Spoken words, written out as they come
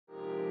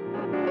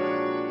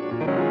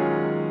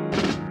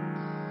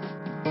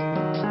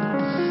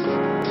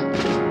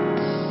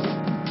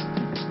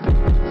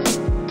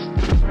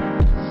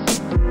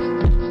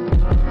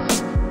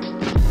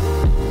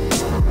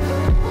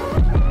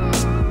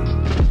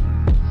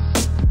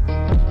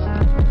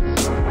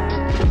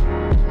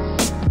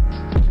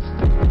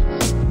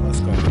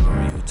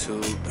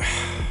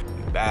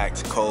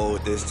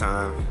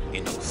summertime,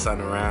 you know,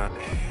 sun around.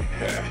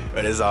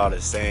 But it's all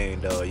the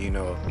same though, you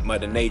know.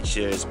 Mother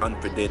Nature is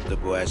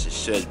unpredictable as it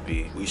should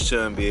be. We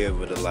shouldn't be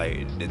able to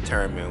like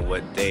determine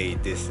what day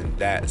this and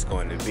that is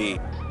going to be.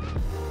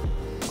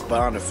 But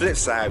on the flip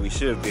side, we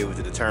should be able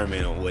to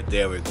determine what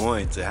day we're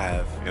going to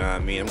have. You know what I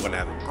mean? I'm gonna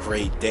have a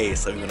great day,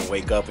 so we're gonna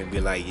wake up and be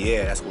like,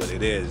 yeah, that's what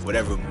it is.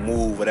 Whatever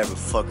move, whatever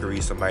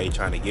fuckery somebody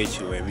trying to get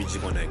you, and we're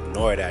just gonna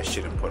ignore that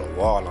shit and put a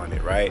wall on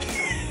it, right?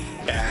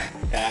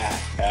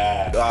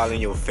 All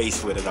in your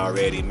face with it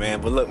already,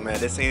 man. But look, man,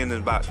 this ain't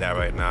about that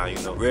right now, you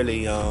know.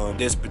 Really,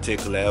 this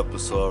particular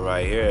episode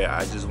right here,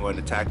 I just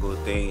wanted to tackle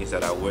things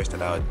that I wish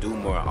that I would do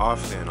more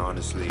often,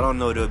 honestly. I don't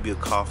know if there'll be a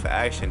call for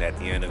action at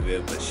the end of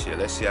it, but shit,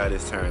 let's see how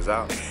this turns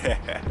out.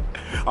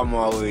 I'm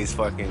always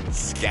fucking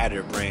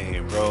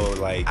scatterbrained, bro.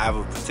 Like, I have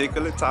a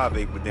particular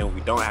topic, but then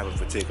we don't have a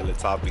particular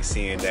topic,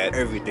 seeing that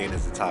everything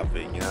is a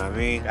topic, you know what I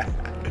mean?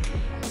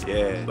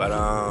 Yeah, but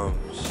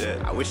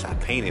shit, I wish I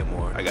painted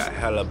more. I got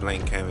hella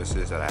blank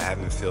canvases that I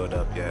haven't filled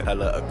up yet.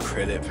 Hella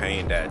acrylic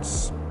paint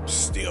that's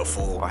still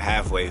full or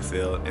halfway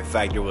filled. In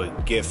fact, there was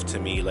a gift to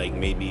me like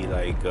maybe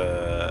like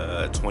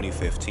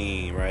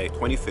 2015, right?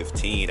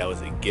 2015, that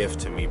was a gift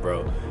to me,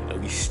 bro.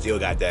 And we still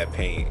got that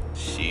paint.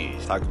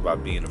 Sheesh, talk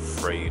about being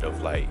afraid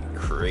of like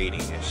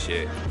creating and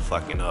shit,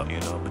 fucking up, you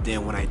know. But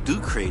then when I do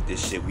create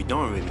this shit, we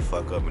don't really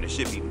fuck up, and it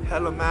should be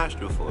hella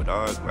masterful,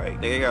 dog. Like,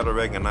 they gotta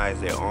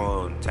recognize their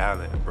own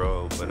talent,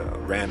 bro. But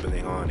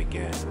rambling on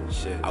again,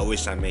 shit. I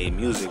wish I made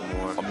music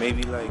more, or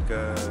maybe like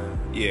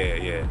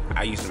yeah.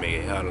 I used to make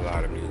a hell of a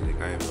lot of music.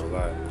 I ain't gonna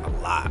lie, a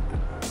lot.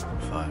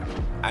 Fuck.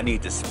 I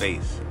need the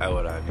space. That's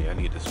what I need. I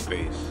need the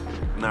space.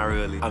 Not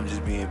really. I'm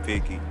just being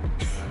picky.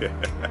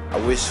 I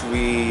wish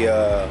we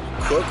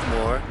cooked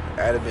more.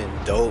 That'd have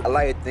been dope. I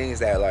like things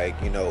that like,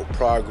 you know,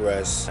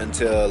 progress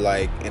until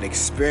like an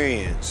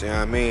experience, you know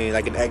what I mean?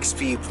 Like an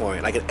XP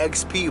point, like an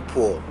XP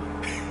pull.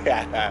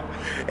 I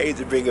hate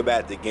to bring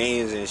about the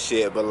games and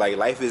shit, but like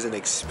life is an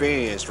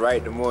experience,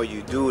 right? The more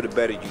you do, the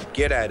better you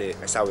get at it.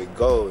 That's how it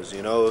goes,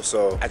 you know?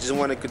 So I just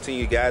want to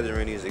continue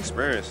gathering these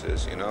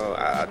experiences, you know?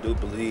 I do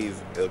believe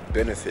it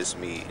benefits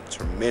me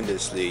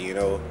tremendously, you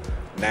know,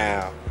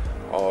 now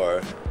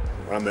or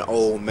when I'm an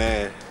old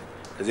man.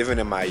 Because even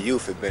in my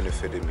youth, it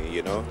benefited me,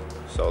 you know?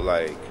 So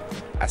like,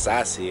 that's how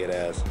I see it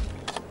as.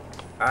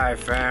 All right,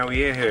 fam,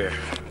 we in here.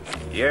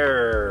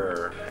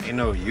 Yeah, ain't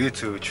no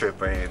YouTube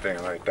trip or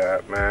anything like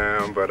that,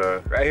 man. But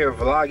right here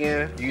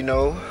vlogging, you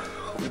know,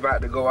 we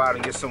about to go out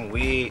and get some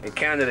weed. In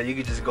Canada, you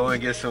can just go and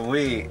get some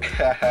weed.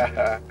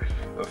 But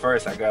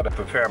first, I gotta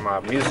prepare my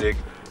music.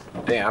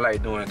 Damn, I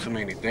like doing too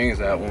many things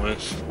at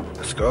once.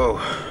 Let's go.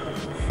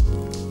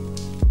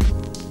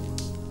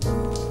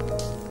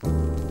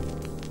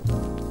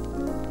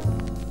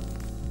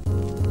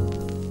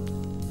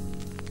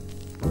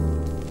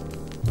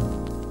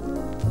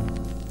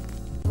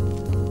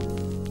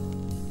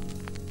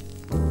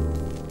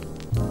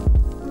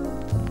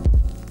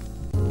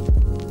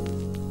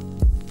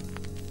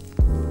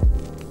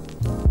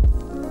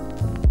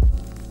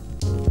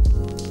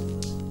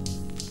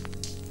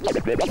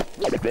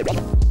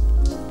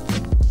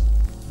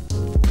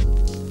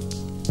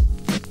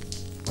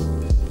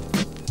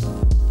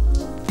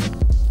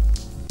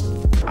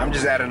 I'm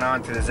just adding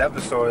on to this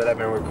episode that I've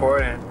been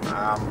recording.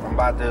 I'm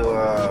about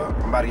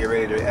to get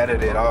ready to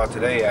edit it all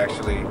today,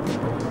 actually.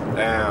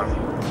 Damn.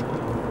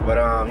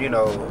 But you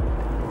know,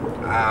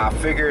 I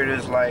figured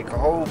there's like a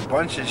whole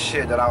bunch of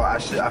shit that I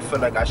feel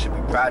like I should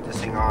be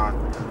practicing on,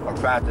 or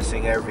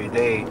practicing every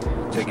day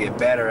to get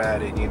better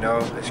at it, you know?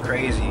 It's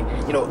crazy.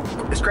 You know,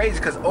 it's crazy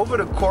because over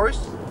the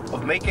course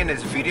of making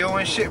this video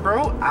and shit,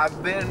 bro,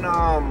 I've been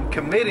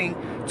committing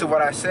to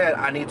what I said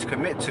I need to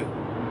commit to.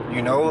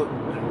 You know,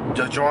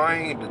 the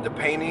drawing, the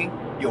painting.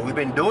 Yo, we've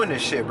been doing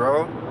this shit,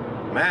 bro.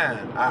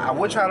 Man, I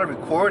would try to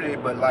record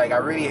it, but like I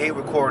really hate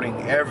recording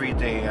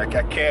everything. Like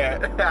I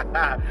can't.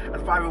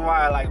 That's probably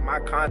why like my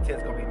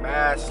content's gonna be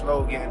mad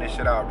slow getting this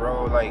shit out,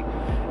 bro. Like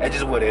that's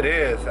just what it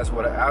is. That's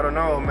what I don't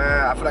know,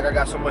 man. I feel like I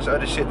got so much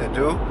other shit to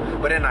do,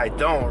 but then I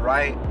don't,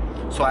 right?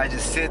 So I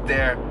just sit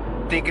there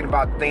thinking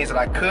about things that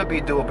I could be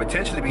doing,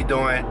 potentially be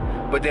doing,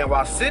 but then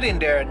while sitting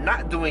there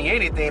not doing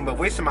anything but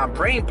wasting my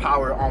brain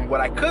power on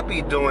what I could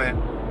be doing,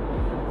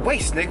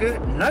 waste, nigga,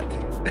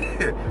 nothing.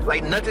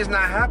 Like nothing's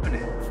not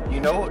happening.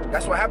 You know,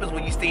 that's what happens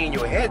when you stay in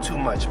your head too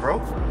much, bro.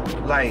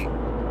 Like,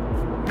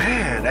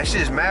 man, that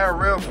shit's mad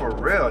real for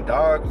real,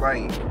 dog.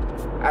 Like,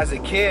 as a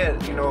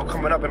kid, you know,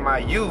 coming up in my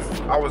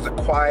youth, I was a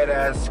quiet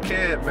ass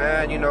kid,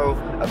 man, you know,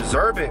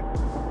 observant.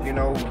 You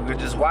know, we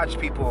just watch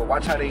people,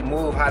 watch how they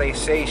move, how they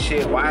say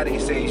shit, why they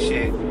say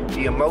shit,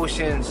 the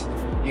emotions,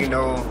 you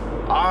know,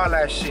 all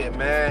that shit,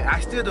 man. I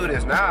still do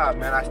this now,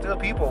 man. I still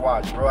people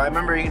watch, bro. I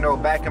remember, you know,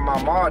 back in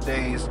my mall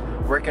days,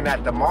 working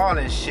at the mall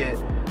and shit,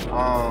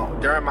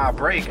 during my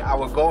break, I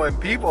would go and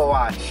people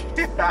watch.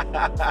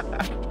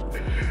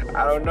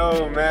 I don't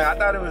know, man. I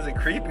thought it was a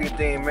creepy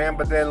thing, man.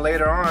 But then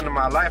later on in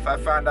my life, I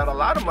found out a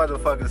lot of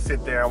motherfuckers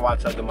sit there and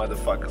watch other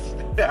motherfuckers.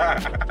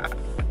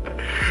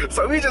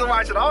 So we just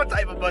watching all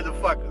type of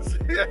motherfuckers.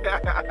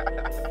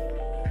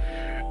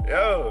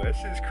 Yo, this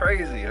is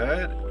crazy,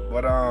 hood.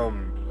 But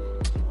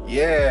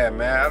yeah,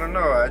 man, I don't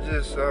know. I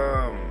just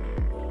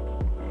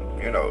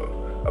you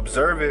know,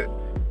 observe it.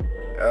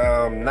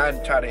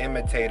 Not try to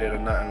imitate it or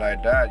nothing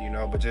like that, you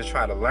know, but just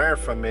try to learn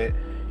from it,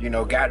 you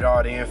know, gather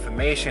all the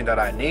information that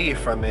I need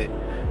from it,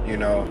 you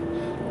know,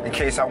 in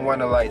case I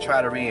want to like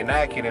try to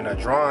reenact it in a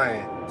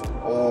drawing,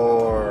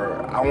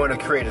 or I want to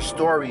create a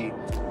story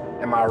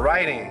in my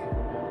writing,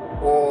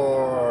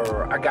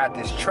 or I got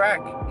this track,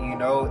 you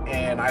know,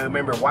 and I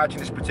remember watching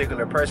this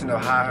particular person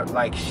of how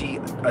like she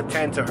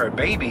attend to her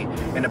baby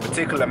in a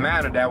particular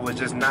manner that was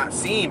just not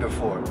seen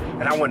before,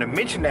 and I want to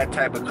mention that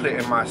type of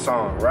clip in my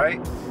song, right?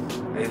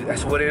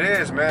 That's what it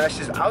is, man. That's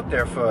just out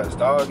there for us,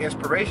 dog.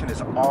 Inspiration is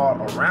all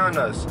around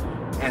us,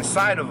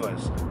 inside of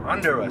us,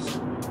 under us,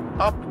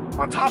 up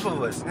on top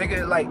of us,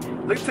 nigga. Like,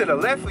 look to the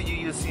left of you,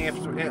 you see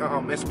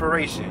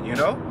inspiration, you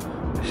know?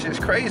 This shit's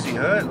crazy,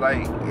 huh?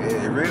 Like,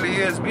 it really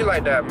is be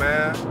like that,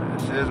 man.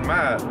 This shit's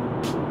mad.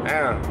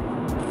 Damn.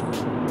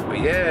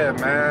 But yeah,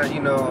 man,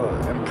 you know,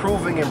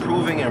 improving,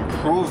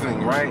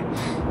 right?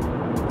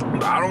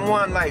 But I don't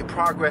want, like,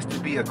 progress to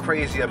be a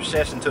crazy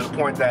obsession to the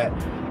point that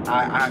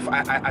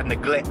I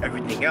neglect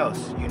everything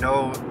else, you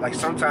know? Like,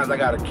 sometimes I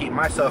gotta keep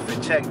myself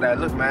in check that,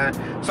 look, man,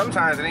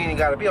 sometimes it ain't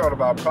gotta be all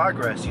about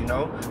progress, you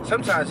know?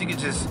 Sometimes you can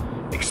just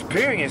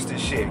experience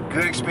this shit.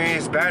 Good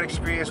experience, bad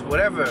experience,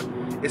 whatever.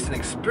 It's an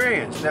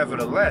experience,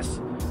 nevertheless,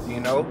 you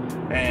know?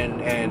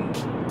 And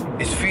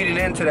it's feeding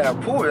into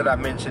that pool that I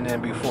mentioned in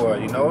before,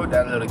 you know?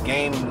 That little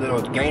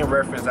game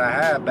reference I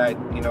had back,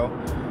 you know,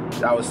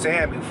 that I was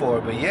saying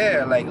before. But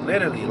yeah, like,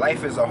 literally,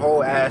 life is a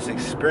whole ass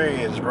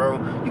experience, bro.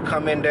 You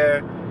come in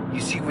there, you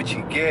see what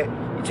you get,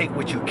 you take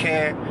what you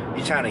can,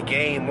 you're trying to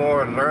gain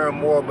more, learn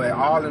more, but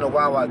all in the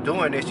while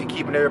doing this, you're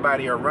keeping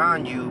everybody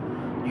around you,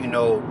 you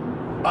know,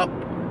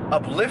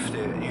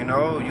 uplifted, you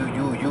know,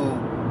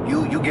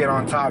 you get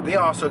on top, they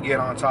also get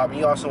on top, and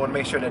you also want to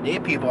make sure that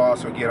their people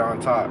also get on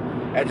top.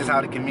 That's just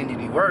how the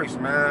community works,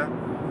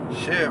 man.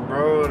 Shit,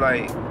 bro,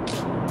 like,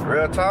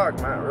 real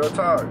talk, man, real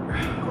talk.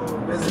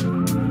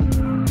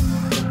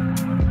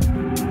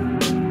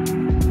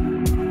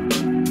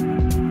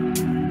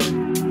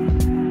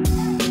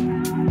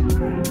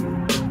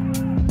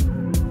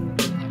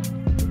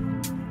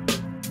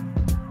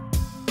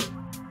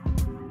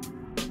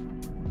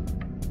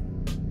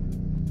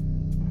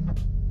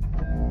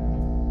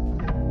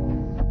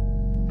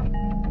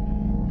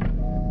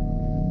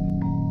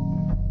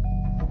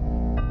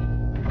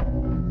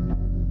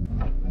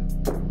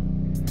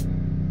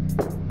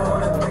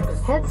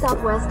 Head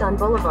southwest on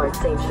Boulevard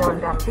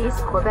Saint-Jean-Baptiste,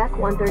 Quebec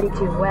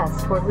 132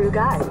 west toward Rue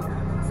Guy.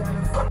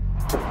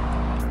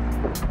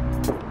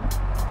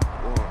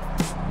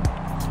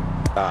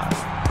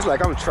 It's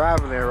like I'm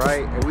traveling,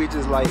 right? And we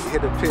just like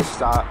hit a pit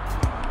stop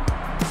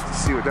to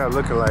see what that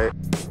looking like.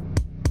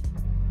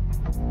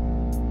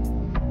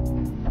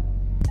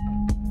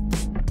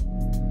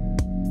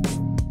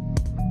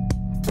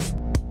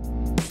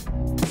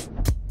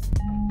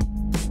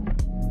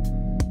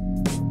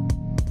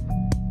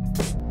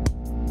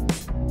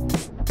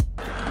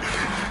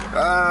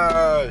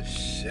 Oh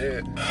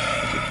shit.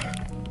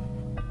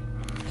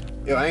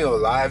 Yo, I ain't gonna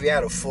lie, if you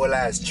had a full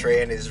ass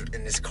tray in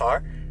this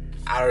car,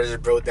 I would've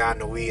just broke down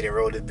the weed and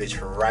rolled this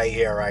bitch right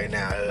here, right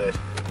now, hood.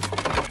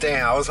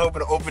 Damn, I was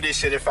hoping to open this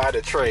shit if I had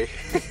a tray.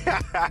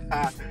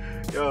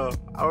 Yo,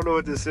 I don't know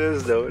what this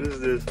is though. What is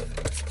this?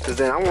 Cause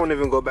then I won't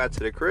even go back to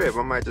the crib.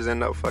 I might just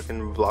end up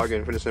fucking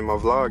vlogging, finishing my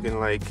vlog and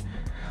like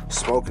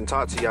smoke and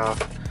talk to y'all,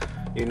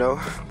 you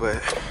know?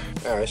 But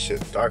man, this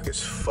shit's dark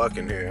as fuck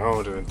in here. I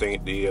don't even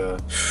think the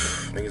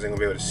niggas ain't gonna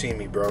be able to see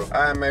me, bro.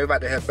 Alright, man, we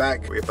about to head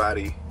back.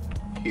 Everybody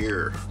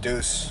here.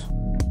 Deuce.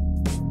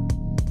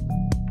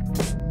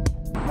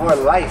 More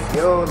life,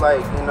 yo. Like,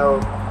 you know,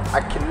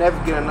 I can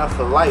never get enough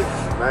of life,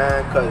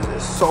 man, because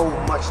there's so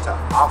much to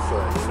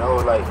offer, you know,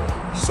 like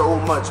so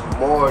much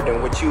more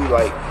than what you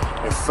like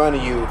in front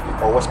of you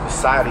or what's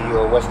beside of you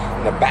or what's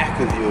in the back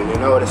of you, you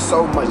know. There's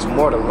so much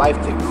more to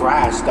life to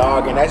grasp,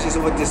 dog, and that's just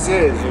what this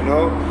is, you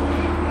know.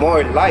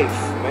 More life,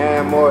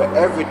 man, more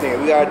everything.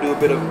 We gotta do a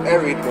bit of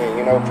everything,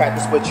 you know.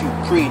 Practice what you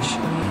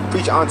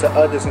preach onto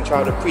others and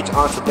try to preach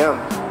onto them,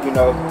 you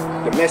know.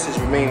 The message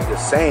remains the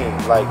same.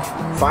 Like,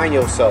 find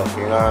yourself,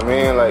 you know what I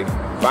mean? Like,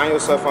 find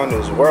yourself on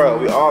this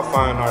world. We all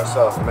find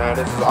ourselves, man.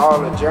 This is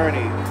all a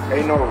journey. There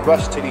ain't no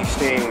rush to these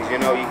things, you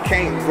know. You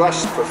can't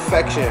rush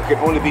perfection. It can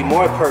only be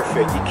more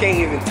perfect. You can't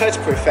even touch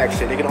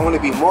perfection. It can only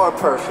be more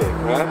perfect,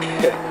 man.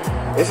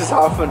 This is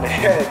all from the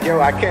head, yo.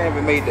 I can't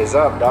even make this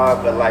up,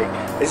 dog. But like,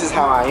 this is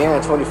how I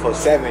am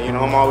 24/7. You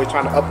know, I'm always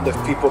trying to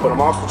uplift people, but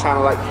I'm also trying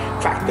to like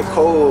crack the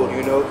code,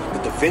 you know, the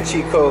Da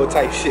Vinci Code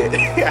type shit.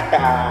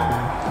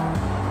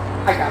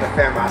 I gotta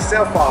fan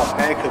myself off,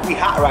 man, cause we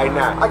hot right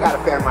now. I gotta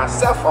fan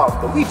myself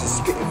off, but we just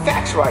spitting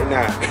facts right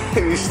now.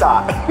 You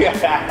stop.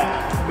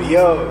 But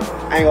yo,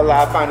 I ain't gonna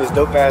lie, I found this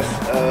dope ass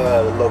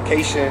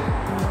location,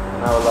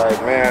 and I was like,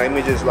 man, let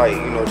me just like,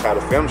 you know, try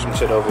to film some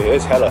shit over here.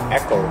 It's hella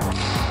echo.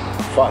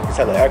 Fuck, it's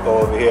hella echo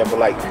over here, but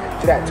like,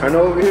 see that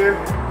tunnel over here?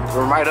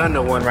 We're right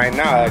under one right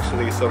now,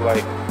 actually, so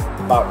like,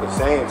 about the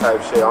same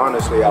type shit,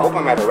 honestly. I hope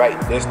I'm at the right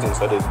distance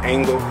of this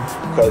angle,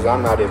 because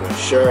I'm not even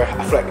sure.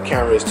 I feel like the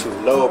camera is too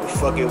low, but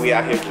fuck it, we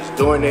out here just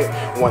doing it.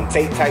 One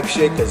take type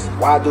shit, because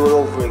why do it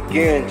over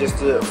again just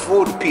to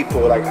fool the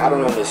people? Like, I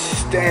don't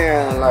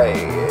understand, like,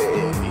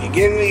 you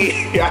get me?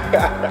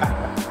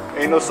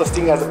 Ain't no such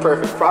thing as a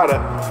perfect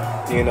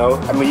product, you know?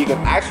 I mean, you can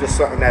ask for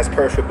something that's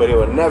perfect, but it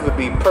will never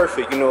be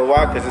perfect. You know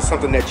why? Because it's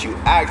something that you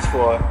asked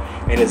for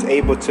and is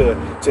able to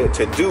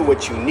do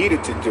what you need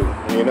it to do,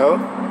 you know?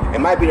 It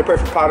might be the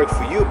perfect product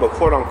for you, but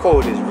quote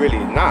unquote, it's really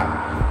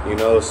not, you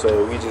know?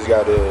 So we just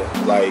gotta,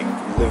 like,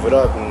 live it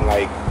up and,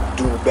 like,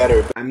 do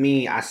better. I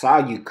mean, I saw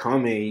you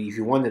coming. If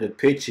you wanted a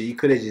picture, you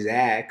could have just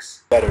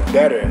asked. Better,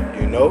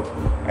 you know?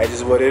 That's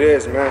just what it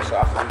is, man. So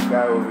I see this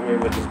guy over here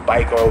with this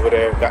bike over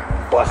there, got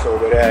the bus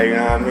over there, you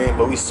know what I mean?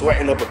 But we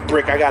sweating up a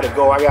brick. I gotta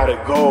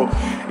go.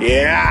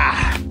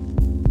 Yeah!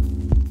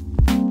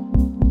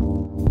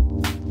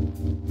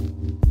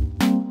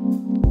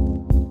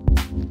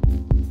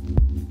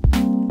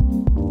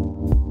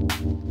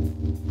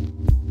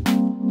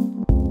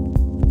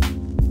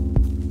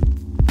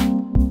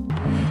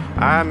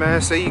 Alright, man,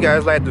 so you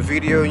guys like the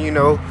video, you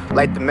know,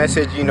 like the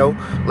message, you know,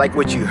 like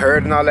what you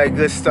heard and all that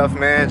good stuff,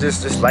 man.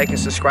 Just like and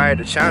subscribe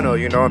to the channel,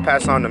 you know, and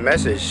pass on the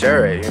message,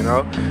 share it, you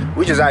know.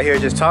 We just out here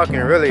just talking,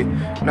 really,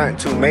 nothing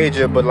too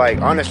major, but like,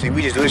 honestly,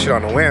 we just do this shit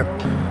on the whim.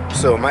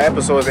 So my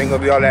episodes ain't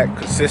gonna be all that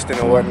consistent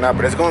and whatnot,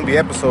 but it's gonna be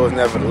episodes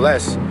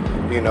nevertheless,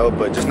 you know,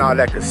 but just not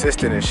that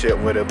consistent and shit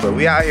with it. But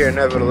we out here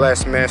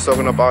nevertheless, man,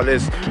 soaking up all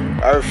this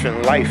earth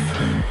and life,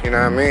 you know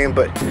what I mean?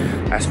 But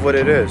that's what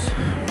it is.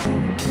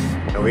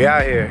 And we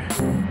out here.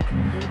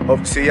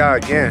 Hope to see y'all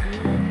again.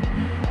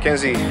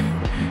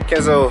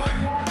 Kenzo,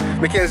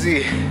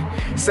 Mackenzie,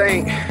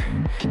 Saint,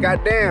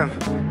 goddamn,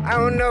 I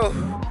don't know.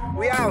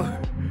 We out.